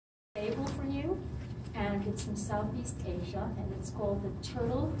Fable for you, and it's from Southeast Asia, and it's called The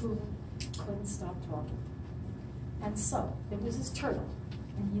Turtle Who Couldn't Stop Talking. And so, there was this turtle,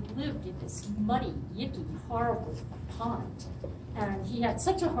 and he lived in this muddy, yicky, horrible pond, and he had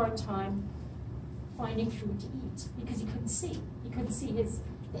such a hard time finding food to eat because he couldn't see. He couldn't see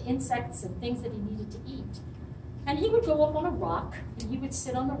the insects and things that he needed to eat. And he would go up on a rock, and he would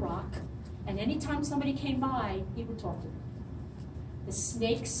sit on the rock, and anytime somebody came by, he would talk to them. The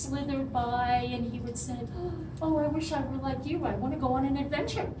snakes slithered by, and he would say, "Oh, I wish I were like you. I want to go on an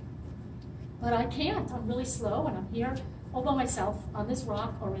adventure. But I can't. I'm really slow, and I'm here all by myself on this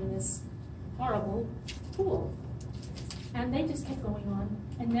rock or in this horrible pool." And they just kept going on.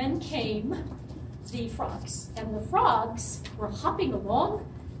 And then came the frogs. And the frogs were hopping along,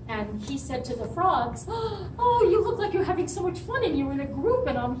 and he said to the frogs, "Oh, you look like you're having so much fun, and you're in a group,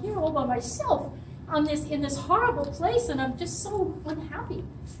 and I'm here all by myself in this horrible place, and I'm just so unhappy."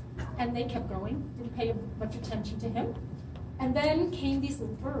 And they kept going, didn't pay much attention to him. And then came these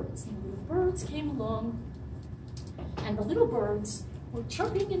little birds, and the little birds came along, and the little birds were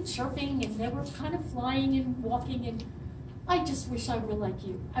chirping and chirping, and they were kind of flying and walking, and "I just wish I were like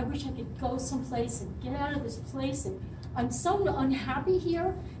you. I wish I could go someplace and get out of this place, and I'm so unhappy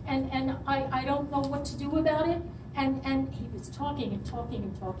here, and I don't know what to do about it." And he was talking and talking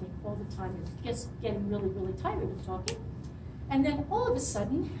and talking all the time. He was just getting really, really tired of talking. And then all of a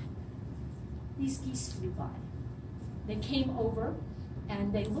sudden, these geese flew by. They came over,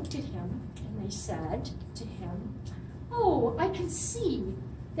 and they looked at him, and they said to him, "Oh, I can see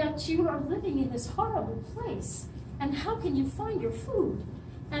that you are living in this horrible place, and how can you find your food?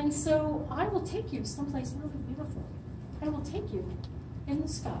 And so I will take you someplace really beautiful. I will take you in the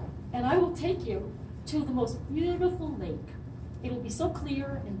sky, and I will take you to the most beautiful lake. It'll be so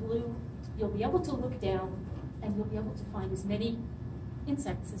clear and blue, you'll be able to look down, and you'll be able to find as many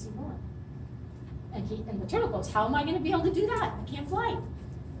insects as you want." And the turtle goes, "How am I going to be able to do that? I can't fly."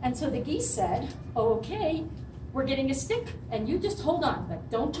 And so the geese said, "Okay, we're getting a stick, and you just hold on, but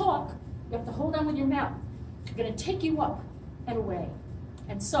don't talk. You have to hold on with your mouth. We're going to take you up and away."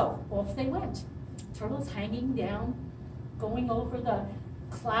 And so off they went. Turtles hanging down, going over the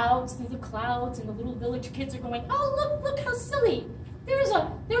clouds, through the clouds, and the little village kids are going, "Oh, look how silly. There's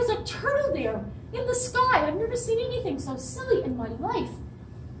a turtle there in the sky. I've never seen anything so silly in my life."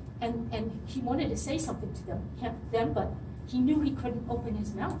 And he wanted to say something to them, but he knew he couldn't open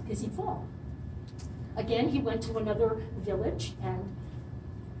his mouth because he'd fall. Again, he went to another village, and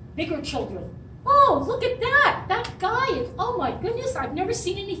bigger children, "Oh, look at that. That guy is, oh my goodness, I've never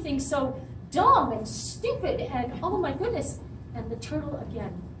seen anything so dumb and stupid, and oh my goodness." And the turtle,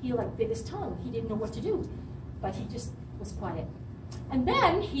 again, he like bit his tongue. He didn't know what to do, but he just was quiet. And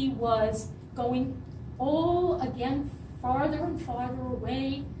then he was going all again farther and farther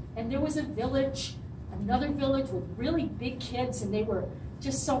away, and there was a village, another village with really big kids, and they were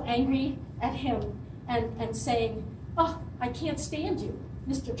just so angry at him and saying, "Oh, I can't stand you,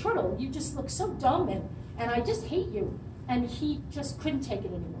 Mr. Turtle. You just look so dumb, and I just hate you." And he just couldn't take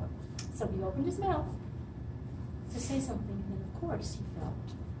it anymore. So he opened his mouth to say something, and then of course he fell.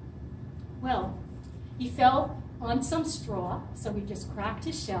 Well, he fell on some straw, so he just cracked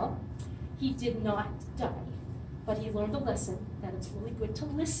his shell. He did not die, but he learned a lesson that it's really good to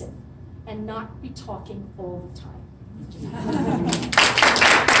listen and not be talking all the time.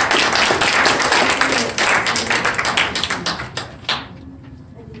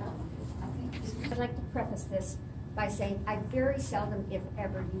 I'd like to preface this by saying I very seldom, if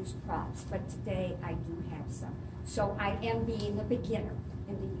ever, use props, but today I do have some. So I am being a beginner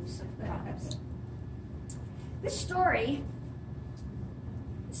in the use of props. This story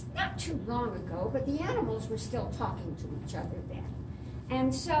is not too long ago, but the animals were still talking to each other then.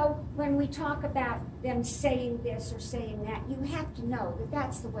 And so when we talk about them saying this or saying that, you have to know that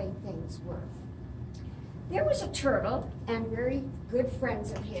that's the way things were. There was a turtle and very good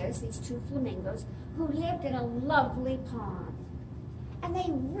friends of his, these two flamingos, who lived in a lovely pond. And they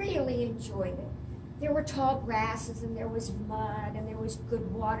really enjoyed it. There were tall grasses, and there was mud, and there was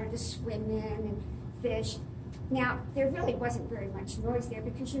good water to swim in, and fish. Now, there really wasn't very much noise there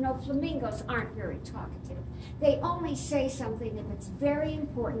because, you know, flamingos aren't very talkative. They only say something if it's very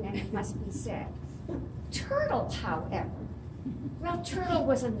important and it must be said. Turtle, however, well, Turtle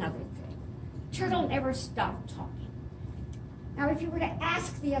was another thing. Turtle never stopped talking. Now, if you were to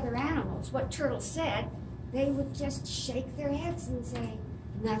ask the other animals what Turtle said, they would just shake their heads and say,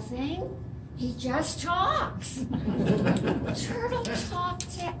 "Nothing. He just talks." Turtle talked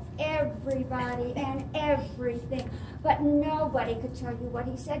to everybody and everything, but nobody could tell you what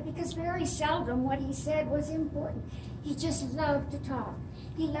he said because very seldom what he said was important. He just loved to talk.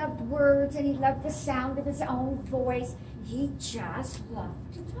 He loved words, and he loved the sound of his own voice. He just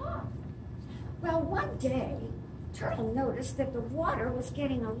loved to talk. Well, one day, Turtle noticed that the water was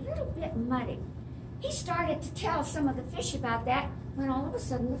getting a little bit muddy. He started to tell some of the fish about that when all of a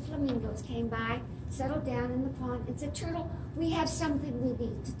sudden the flamingos came by, settled down in the pond, and said, Turtle, we have something we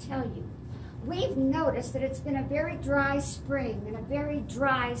need to tell you. We've noticed that it's been a very dry spring and a very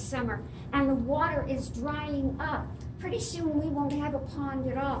dry summer, and the water is drying up. Pretty soon we won't have a pond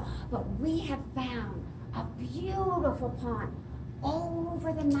at all, but we have found a beautiful pond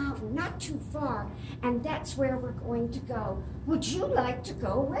over the mountain, not too far, and that's where we're going to go. Would you like to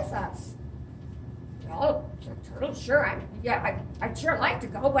go with us? Well, said Turtle, sure, I'd sure like to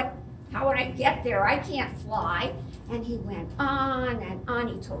go, but how would I get there? I can't fly. And he went on and on.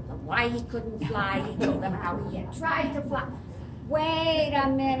 He told them why he couldn't fly. He told them how he had tried to fly. Wait a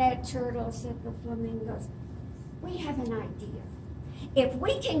minute, Turtle, said the flamingos. We have an idea. If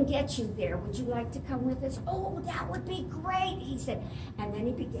we can get you there, would you like to come with us? Oh, that would be great, he said. And then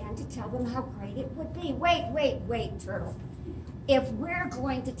he began to tell them how great it would be. Wait, Turtle. If we're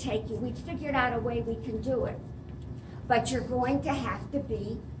going to take you, we've figured out a way we can do it. But you're going to have to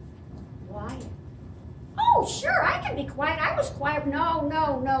be quiet. Oh, sure, I can be quiet. I was quiet. No.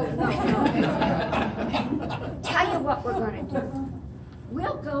 Tell you what we're going to do.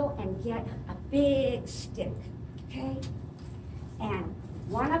 We'll go and get a big stick, okay? And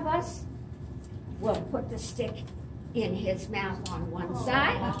one of us will put the stick in his mouth on one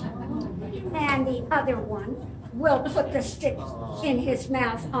side, and the other one will put the stick in his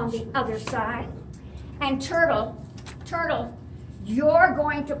mouth on the other side. And Turtle, you're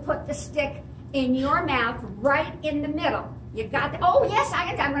going to put the stick in your mouth right in the middle. You got that? Oh, yes,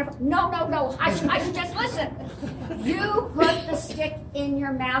 I'm going to. No, hush, just listen. You put the stick in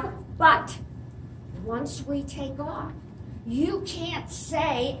your mouth, but once we take off, you can't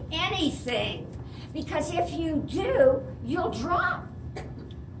say anything, because if you do, you'll drop.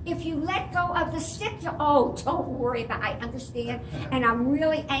 If you let go of the stick, oh, don't worry about it. I understand, and I'm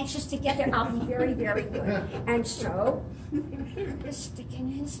really anxious to get there. I'll be very, very good. And so, they put the stick in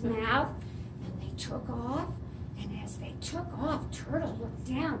his mouth, and they took off, and as they took off, Turtle looked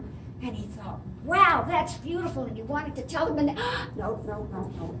down, and he thought, wow, that's beautiful, and he wanted to tell them, and no.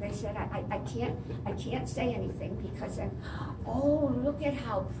 They said, I can't say anything, because then, oh, look at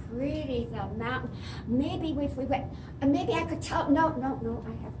how pretty the mountain. Maybe if we went, maybe I could tell, no,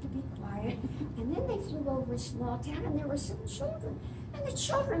 I have to be quiet. And then they flew over a small town, and there were some children. And the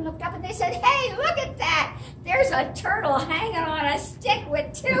children looked up and they said, hey, look at that. There's a turtle hanging on a stick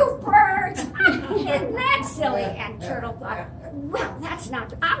with two birds. Isn't that silly? And Turtle thought, well, that's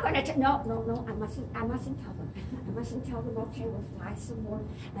not, I'm going to, no, I mustn't tell them. I mustn't tell them, okay, we'll fly some more.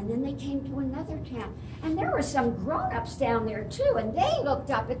 And then they came to another town. And there were some grown-ups down there too. And they looked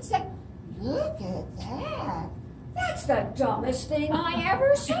up and said, look at that. That's the dumbest thing I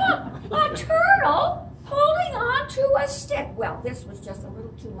ever saw. A turtle holding on to a stick. Well, this was just a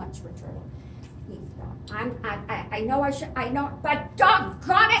little too much for Turtle. He thought, I know, but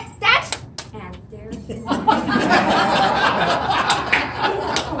doggone it, that's, and there he was.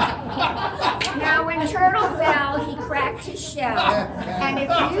 Now, when Turtle fell, he cracked his shell. And if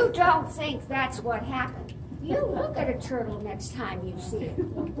you don't think that's what happened, you look at a turtle next time you see it,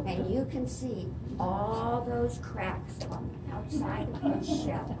 and you can see all those cracks on the outside of his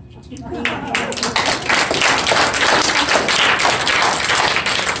shell.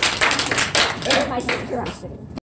 My curiosity.